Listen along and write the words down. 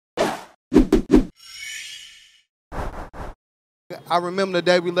I remember the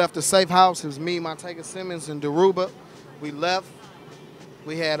day we left the safe house. It was me, Montega Simmons, and Daruba. We left.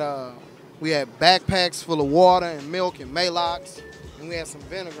 We had backpacks full of water and milk and Maalox, and we had some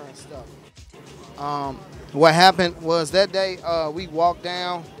vinegar and stuff. What happened was that day we walked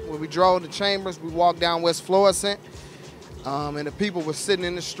down, when we drove to Chambers, we walked down West Florissant, and the people were sitting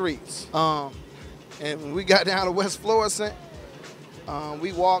in the streets. And when we got down to West Florissant,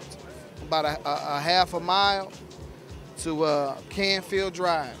 we walked about a half a mile to Canfield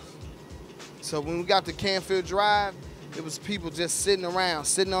Drive. So when we got to Canfield Drive, it was people just sitting around,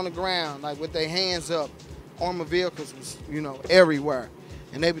 sitting on the ground, like with their hands up. Armored vehicles was, everywhere.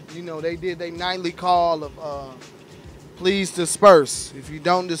 And they did their nightly call of please disperse. If you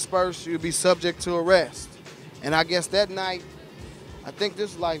don't disperse, you'll be subject to arrest. And I guess that night, I think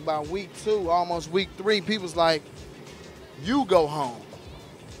this was like by week 2, almost week 3, people's like, you go home.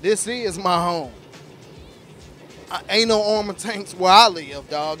 This is my home. Ain't no armor tanks where I live,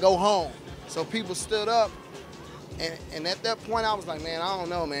 dog. Go home. So people stood up, and at that point I was like, man, I don't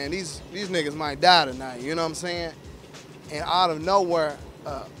know, man. These niggas might die tonight. You know what I'm saying? And out of nowhere,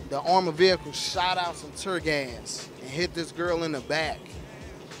 the armored vehicle shot out some tear gas and hit this girl in the back.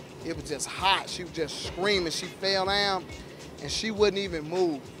 It was just hot. She was just screaming. She fell down, and she wouldn't even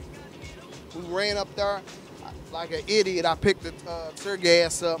move. We ran up there like an idiot. I picked the tear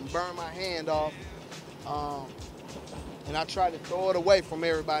gas up and burned my hand off. And I tried to throw it away from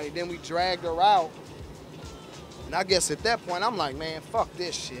everybody. Then we dragged her out. And I guess at that point, I'm like, man, fuck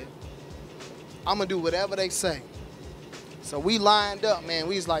this shit. I'm gonna do whatever they say. So we lined up, man.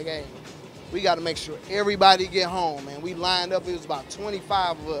 We was like, hey, we gotta make sure everybody get home, man. We lined up, it was about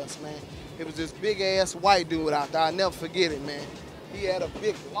 25 of us, man. It was this big ass white dude out there. I'll never forget it, man. He had a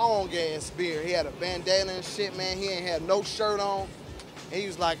big, long ass beard. He had a bandana and shit, man. He ain't had no shirt on. And he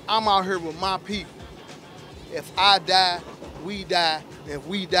was like, I'm out here with my people. If I die, we die. If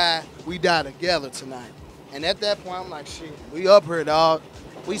we die, we die together tonight. And at that point, I'm like, shit, we up here, dog.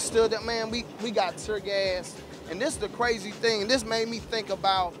 We stood up, man, we got tear gas. And this is the crazy thing, and this made me think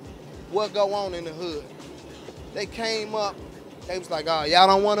about what go on in the hood. They came up, they was like, oh, y'all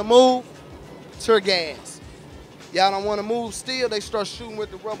don't want to move? Tear gas. Y'all don't want to move still? They start shooting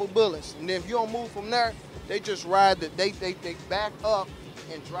with the rubber bullets. And then if you don't move from there, they just ride, they back up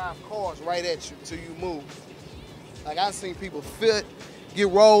and drive cars right at you till you move. Like, I've seen people get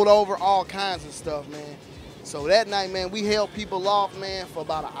rolled over, all kinds of stuff, man. So that night, man, we held people off, man, for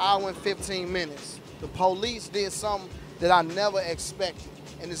about an hour and 15 minutes. The police did something that I never expected.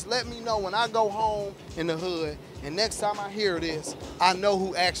 And it's let me know when I go home in the hood, and next time I hear this, I know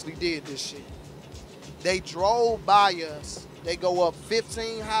who actually did this shit. They drove by us. They go up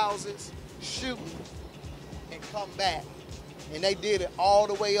 15 houses, shooting, and come back. And they did it all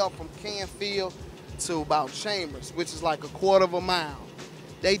the way up from Canfield to about Chambers, which is like a quarter of a mile.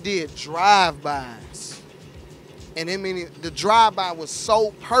 They did drive-bys. And I mean, the drive-by was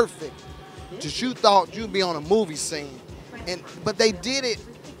so perfect that you thought you'd be on a movie scene. But they did it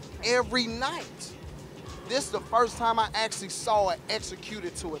every night. This is the first time I actually saw it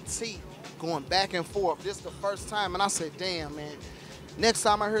executed to a T, going back and forth. This is the first time, and I said, damn, man. Next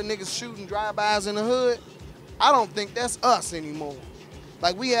time I hear niggas shooting drive-bys in the hood, I don't think that's us anymore.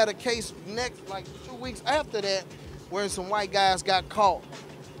 Like, we had a case like 2 weeks after that where some white guys got caught.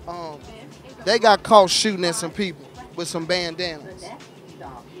 They got caught shooting at some people with some bandanas.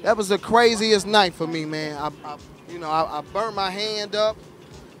 That was the craziest night for me, man. I burnt my hand up.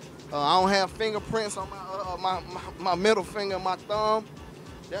 I don't have fingerprints on my middle finger and my thumb.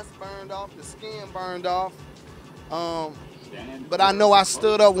 That's burned off. The skin burned off. But I know I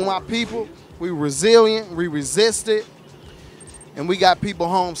stood up with my people. We were resilient. We resisted. And we got people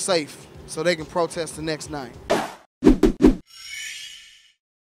home safe so they can protest the next night.